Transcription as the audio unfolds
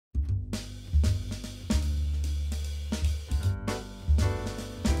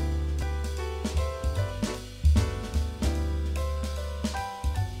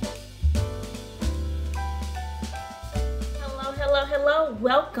hello,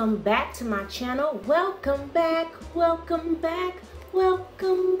 welcome back to my channel. Welcome back.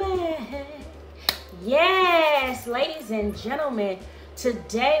 Yes, ladies and gentlemen,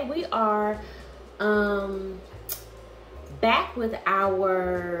 today we are back with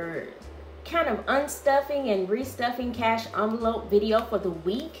our kind of unstuffing and restuffing cash envelope video for the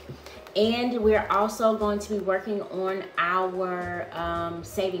week. And we're also going to be working on our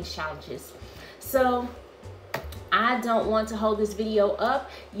savings challenges. So I don't want to hold this video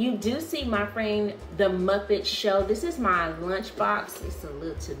up. You do see my friend the Muppet Show. This is my lunchbox. It's a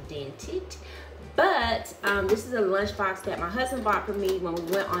little dented, but this is a lunchbox that my husband bought for me when we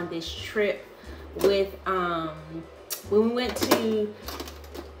went on this trip with when we went to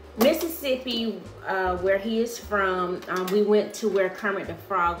Mississippi, where he is from. We went to where Kermit the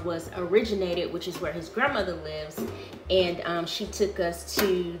Frog was originated, which is where his grandmother lives, and she took us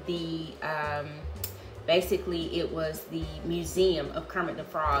to the basically it was the museum of Kermit the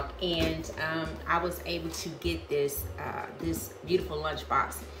Frog, and I was able to get this this beautiful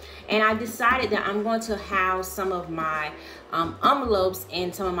lunchbox. And I decided that I'm going to house some of my envelopes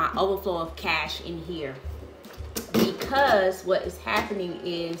and some of my overflow of cash in here, because what is happening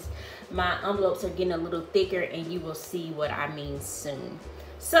is my envelopes are getting a little thicker, and you will see what I mean soon.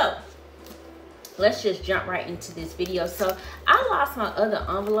 So let's just jump right into this video. So I lost my other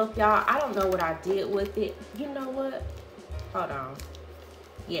envelope, y'all. I don't know what I did with it. You know what? Hold on.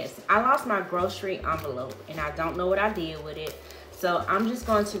 Yes, I lost my grocery envelope, and I don't know what I did with it. So I'm just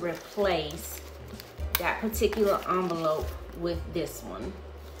going to replace that particular envelope with this one.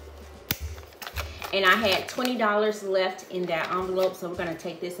 And I had $20 left in that envelope, so we're going to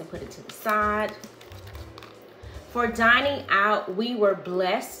take this and put it to the side. For dining out, we were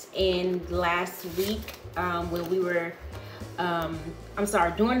blessed in last week when we were,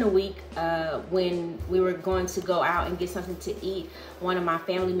 during the week when we were going to go out and get something to eat. One of my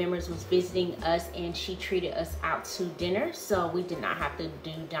family members was visiting us, and she treated us out to dinner, so we did not have to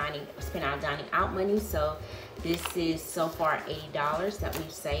spend our dining out money. So this is so far $80 that we've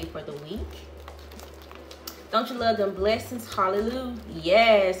saved for the week. Don't you love them blessings? Hallelujah.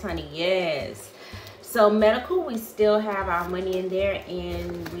 Yes, honey, yes. So medical, we still have our money in there,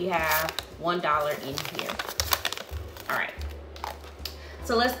 and we have $1 in here. All right.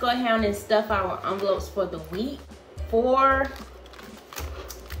 So let's go ahead and stuff our envelopes for the week. For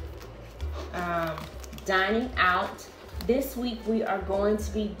dining out, this week we are going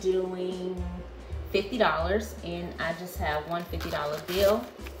to be doing $50, and I just have one $50 bill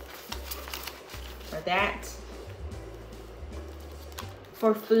for that.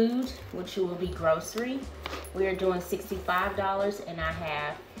 For food, which will be grocery, we are doing $65, and I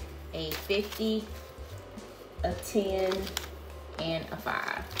have a 50, a 10, and a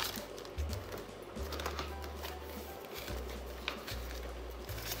 5.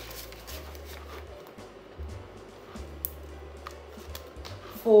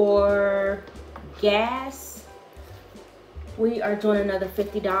 For gas, we are doing another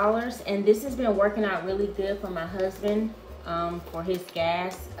 $50, and this has been working out really good for my husband. For his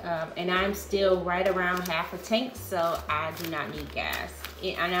gas, and I'm still right around half a tank, so I do not need gas.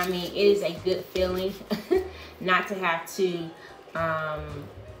 And I mean, it is a good feeling not to have to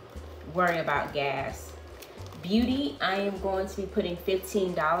worry about gas. Beauty, I am going to be putting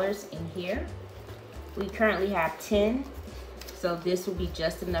 $15 in here. We currently have 10, so this will be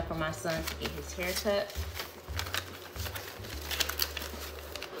just enough for my son to get his haircut.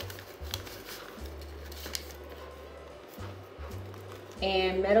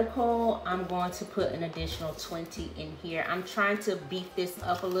 And medical, I'm going to put an additional 20 in here. I'm trying to beef this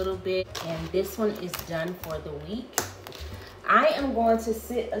up a little bit, and this one is done for the week. I am going to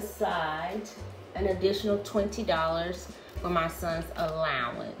set aside an additional $20 for my son's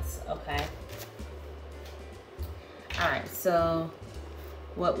allowance, okay? All right, so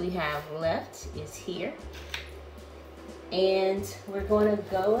what we have left is here. And we're going to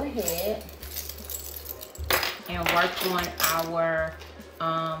go ahead and work on our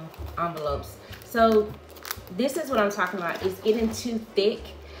envelopes. So this is what I'm talking about. It's getting too thick.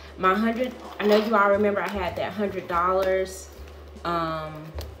 My I know you all remember I had that $100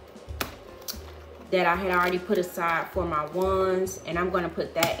 that I had already put aside for my ones, and I'm going to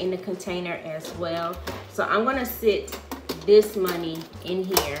put that in the container as well. So I'm going to sit this money in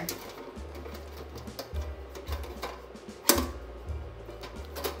here.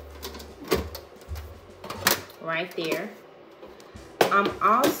 Right there. I'm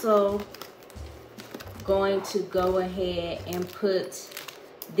also going to go ahead and put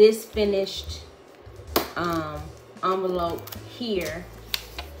this finished envelope here.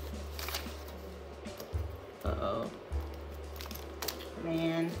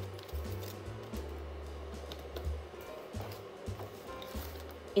 man.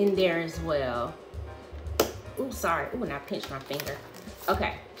 In there as well. Ooh, sorry. Ooh, and I pinched my finger.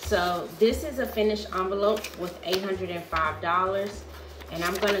 Okay, so this is a finished envelope with $805. And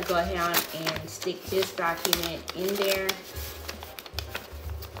I'm gonna go ahead and stick this document in there.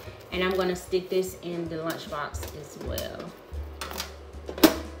 And I'm gonna stick this in the lunchbox as well.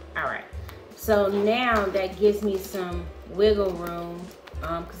 All right, so now that gives me some wiggle room,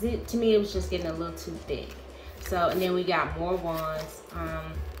 because to me it was just getting a little too thick. So, and then we got more ones.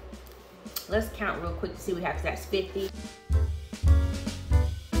 Let's count real quick to see what we have, because that's 50.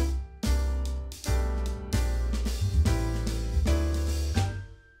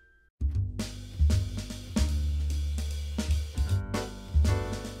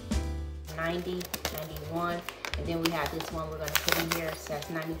 $90, $91, and then we have this one we're going to put in here, so that's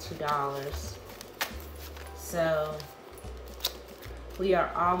 $92. So we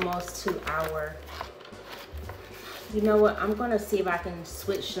are almost to our, you know what, I'm going to see if I can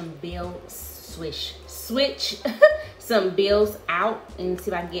switch some bills, switch some bills out and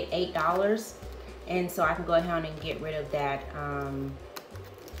see if I can get $8, and so I can go ahead and get rid of that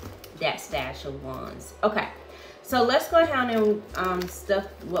that stash of ones. Okay. So let's go ahead and stuff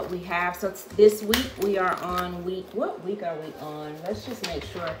what we have. So this week we are on week, what week are we on? Let's just make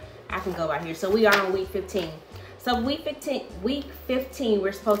sure I can go right here. So we are on week 15. So week 15,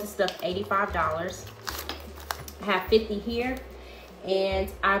 we're supposed to stuff $85. I have 50 here, and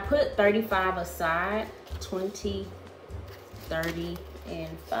I put 35 aside. 20, 30,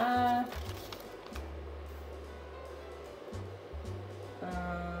 and 5.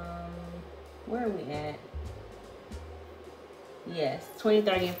 Where are we at? Yes, 20,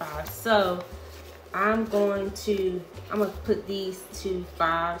 30, and 5. So I'm gonna put these two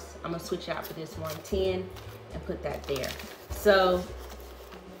 5s. I'm gonna switch out for this 110 and put that there. So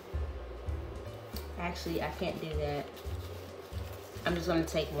actually I can't do that. I'm just gonna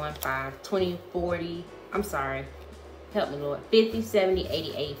take 1 5, 20, 40, I'm sorry, help me Lord, 50, 70,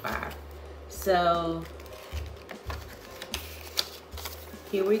 80, 85. So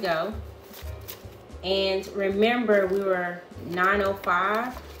here we go. And remember, we were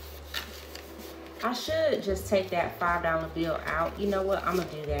 $905. I should just take that $5 bill out. You know what? I'm gonna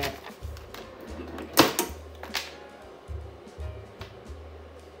do that.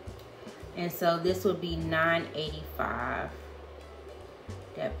 And so this would be $985.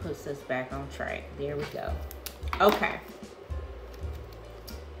 That puts us back on track. There we go. Okay.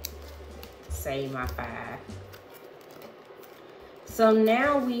 Save my 5. So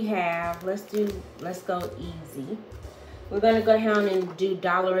now we have, let's go easy. We're gonna go ahead and do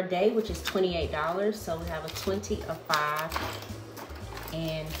 $1 a day, which is $28. So we have a 20, a 5,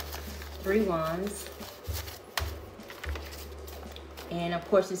 and 3 ones. And of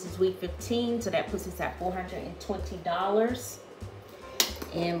course this is week 15, so that puts us at $420.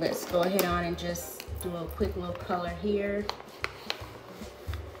 And let's go ahead on and just do a quick little color here.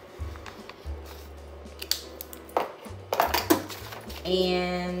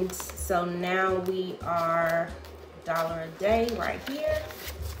 And so now we are $1 a day right here.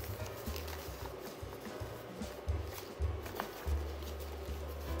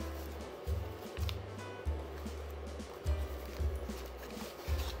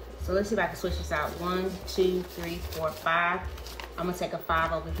 So let's see if I can switch this out. 1, 2, 3, 4, 5. I'm gonna take a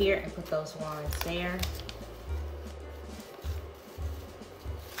 5 over here and put those ones there.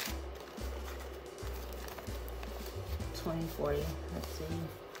 $20, $40, let's see.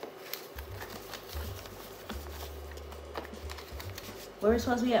 Where we're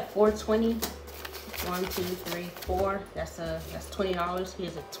supposed to be at $420. 1, 2, 3, 4. That's $20.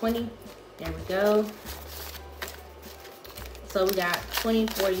 Here's a 20. There we go. So we got 20,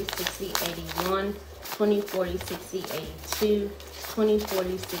 40, 60, 81, 20, 40, 60, 82, 20,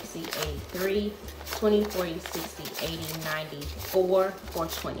 40, 60, 83, 20, 40, 60, 80, 94,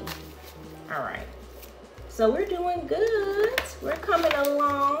 420. All right. So we're doing good. We're coming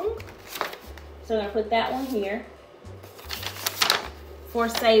along. So I'm gonna put that one here. For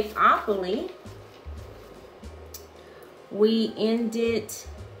Savopoly, we ended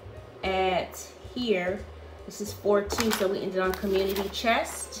at here. This is 4.2, so we ended on community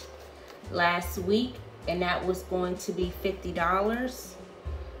chest last week, and that was going to be $50.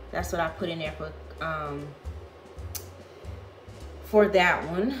 That's what I put in there for that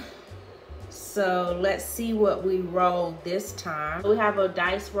one. So let's see what we rolled this time. We have a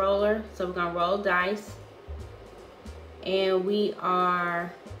dice roller, so we're gonna roll dice, and we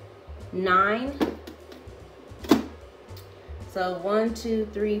are 9. So 1, 2,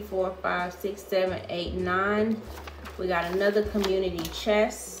 3, 4, 5, 6, 7, 8, 9. We got another community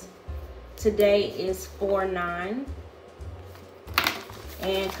chest. Today is 4-9.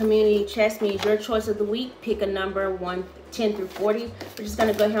 And community chest means your choice of the week. Pick a number 10 through 40. We're just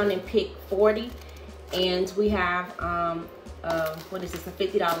gonna go ahead and pick 40. And we have, what is this, a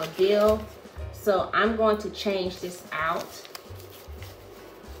 $50 bill. So I'm going to change this out.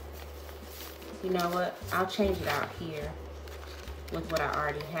 You know what? I'll change it out here with what I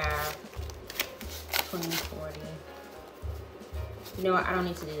already have. 20, 40. You know what? I don't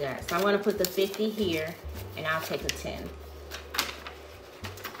need to do that. So I'm going to put the 50 here, and I'll take a 10.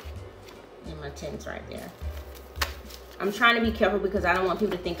 And my 10's right there. I'm trying to be careful because I don't want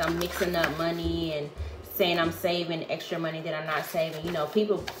people to think I'm mixing up money and saying I'm saving extra money that I'm not saving. You know,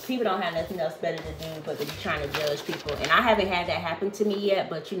 people don't have nothing else better to do but to be trying to judge people. And I haven't had that happen to me yet,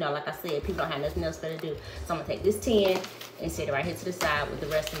 but you know, like I said, people don't have nothing else better to do. So I'm gonna take this 10 and set it right here to the side with the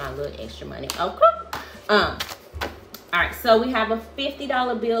rest of my little extra money. Okay. All right, so we have a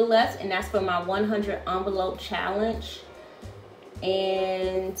 $50 bill left, and that's for my 100 envelope challenge.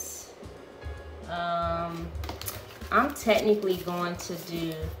 And I'm technically going to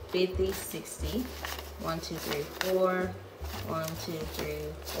do 50, 60. 1, 2, 3, 4. 1, 2, 3,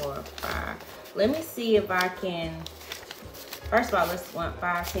 4, 5. Let me see if I can. First of all, let's want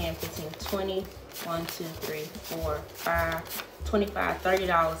 5, 10, 15, 20. 1, 2, 3, 4, 5, 25,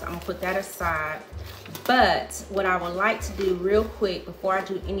 $30. I'm gonna put that aside. But what I would like to do real quick before I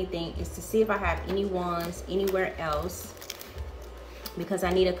do anything is to see if I have any ones anywhere else, because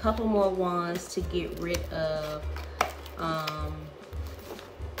I need a couple more ones to get rid of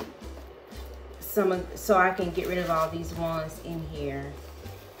so I can get rid of all these ones in here.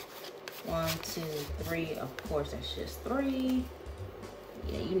 1, 2, 3. Of course, that's just 3.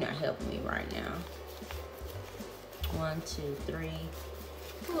 Yeah, you're not helping me right now. 1, 2, 3.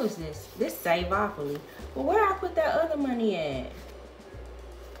 Who is this? This Savopoly. Well, where I put that other money at?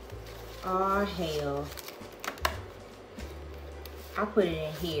 Oh hell! I put it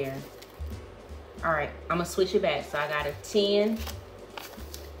in here. All right, I'm gonna switch it back. So I got a 10.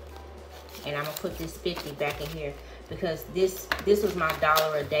 And I'm gonna put this 50 back in here because this was my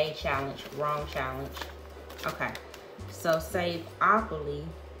 $1 a day challenge. Wrong challenge. Okay, so Savopoly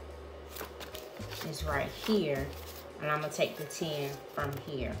is right here, and I'm gonna take the 10 from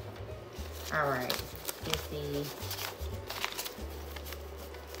here. All right, 50.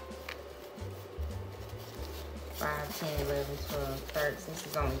 $5, 10, 11, 12, 13. This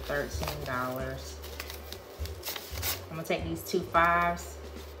is only $13. I'm gonna take these 2 5s.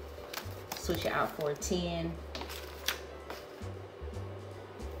 Switch it out for a 10.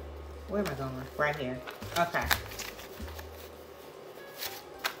 Where am I going? Right here. Okay.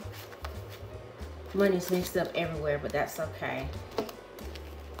 Money's mixed up everywhere, but that's okay.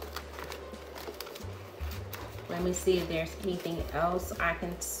 Let me see if there's anything else I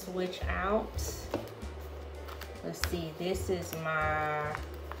can switch out. Let's see. This is my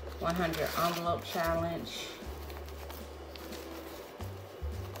 100 envelope challenge.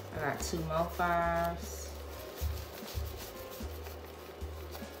 I got 2 more 5s.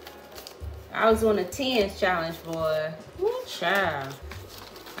 I was doing a 10s challenge, boy. Woo, child.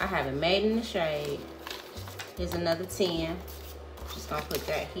 I haven't made in the shade. Here's another 10. Just gonna put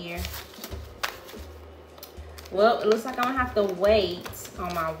that here. Well, it looks like I'm gonna have to wait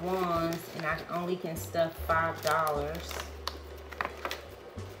on my ones, and I only can stuff $5.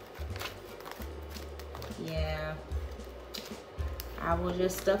 Yeah. I will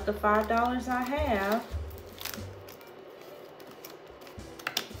just stuff the $5 I have.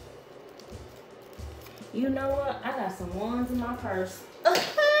 You know what? I got some ones in my purse.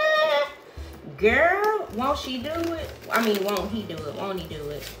 Girl, won't she do it? I mean, won't he do it? Won't he do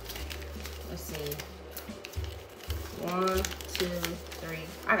it? Let's see. 1, 2, 3.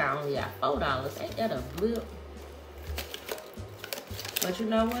 I only got $4. Ain't that a blip? But you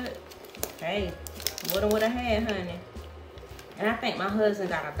know what? Hey, woulda had, honey. And I think my husband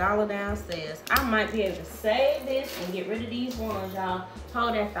got $1 downstairs. I might be able to save this and get rid of these ones, y'all.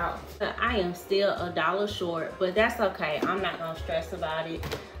 Hold that thought. I am still $1 short, but that's okay. I'm not gonna stress about it.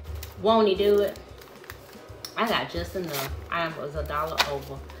 Won't he do it? I got just enough. I was $1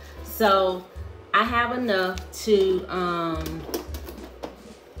 over. So I have enough to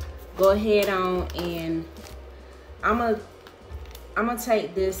go ahead on, and I'm gonna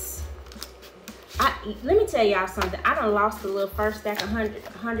take this. Let me tell y'all something. I done lost the little first stack of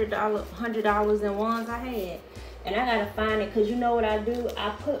 $100 in ones I had. And I gotta find it, because you know what I do? I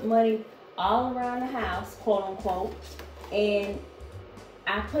put money all around the house, quote unquote. And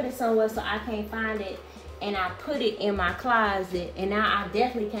I put it somewhere so I can't find it. And I put it in my closet. And now I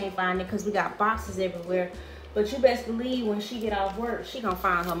definitely can't find it because we got boxes everywhere. But you best believe when she get off work, she gonna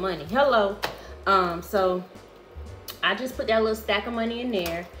find her money. Hello. So I just put that little stack of money in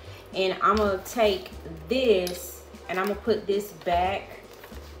there, and I'm gonna take this and I'm gonna put this back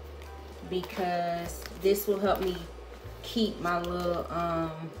because this will help me keep my little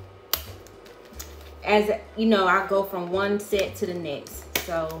as you know, I go from one set to the next.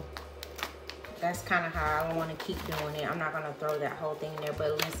 So that's kind of how I want to keep doing it. I'm not gonna throw that whole thing in there, but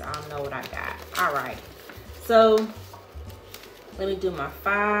at least I'll know what I got. All right, so let me do my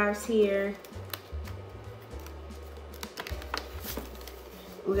 5s here.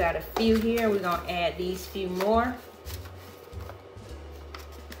 We got a few here. We're gonna add these few more.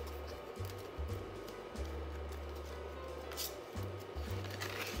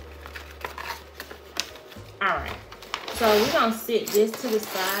 All right, so we're gonna sit this to the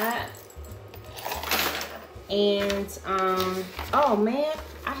side. And oh man,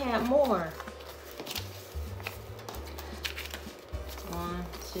 I had more. 1,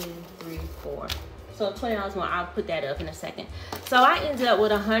 2, 3, 4. So $20 more. I'll put that up in a second. So I ended up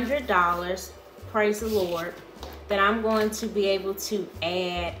with $100. Praise the Lord. That I'm going to be able to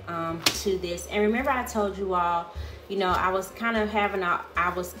add to this. And remember, I told you all, you know, I was kind of having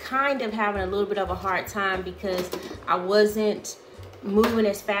a little bit of a hard time because I wasn't moving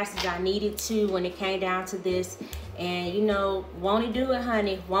as fast as I needed to when it came down to this. And you know, won't he do it,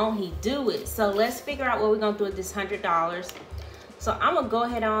 honey? Won't he do it? So let's figure out what we're gonna do with this $100. So I'm gonna go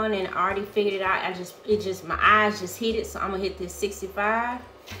ahead on, and I already figured it out. My eyes just hit it. So I'm gonna hit this 65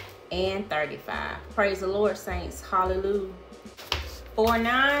 and 35. Praise the Lord, saints. Hallelujah.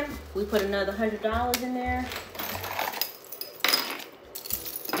 49, we put another $100 in there.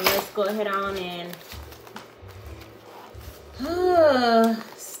 And let's go ahead on and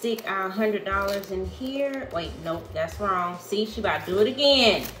stick our $100 in here. Wait, nope, that's wrong. See, she about to do it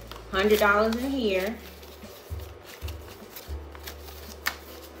again. $100 in here.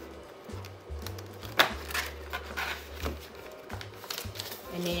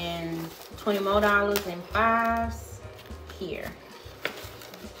 And then $20 more in 5s here.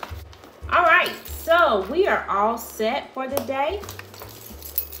 All right, so we are all set for the day.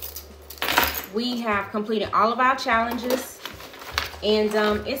 We have completed all of our challenges, and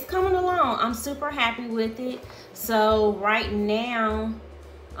it's coming along. I'm super happy with it. So right now,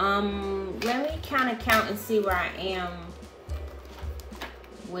 let me kind of count and see where I am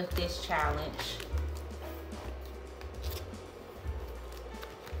with this challenge.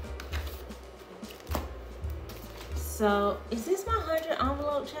 So is this my 100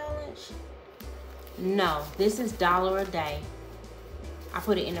 envelope challenge? No, this is $1 a day. I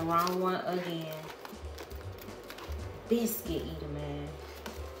put it in the wrong one again. Biscuit eater, man.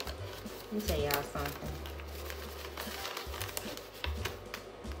 Let me tell y'all something.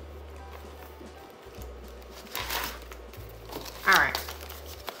 All right.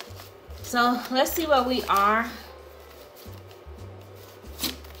 So let's see where we are.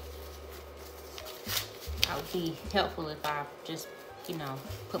 That would be helpful if I just, you know,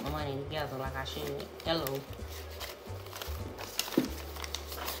 put my money together like I should. Hello.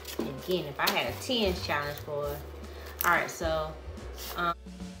 Again, if I had a 10s challenge for it. All right, so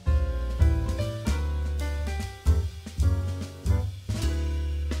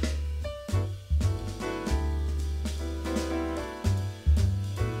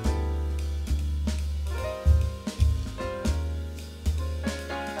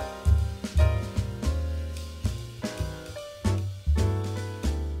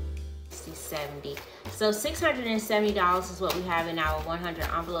So $670 is what we have in our 100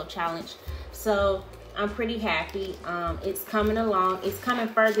 envelope challenge. So I'm pretty happy. It's coming along. It's coming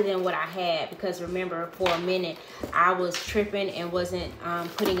further than what I had, because remember, for a minute I was tripping and wasn't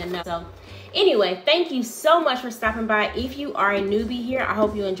putting enough. So anyway, thank you so much for stopping by. If you are a newbie here, I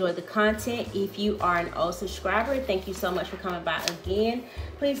hope you enjoyed the content. If you are an old subscriber, thank you so much for coming by again.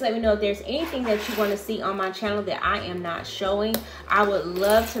 Please let me know if there's anything that you want to see on my channel that I am not showing. I would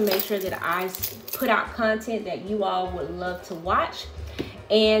love to make sure that I put out content that you all would love to watch.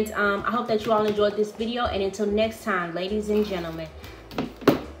 And I hope that you all enjoyed this video. And until next time, ladies and gentlemen,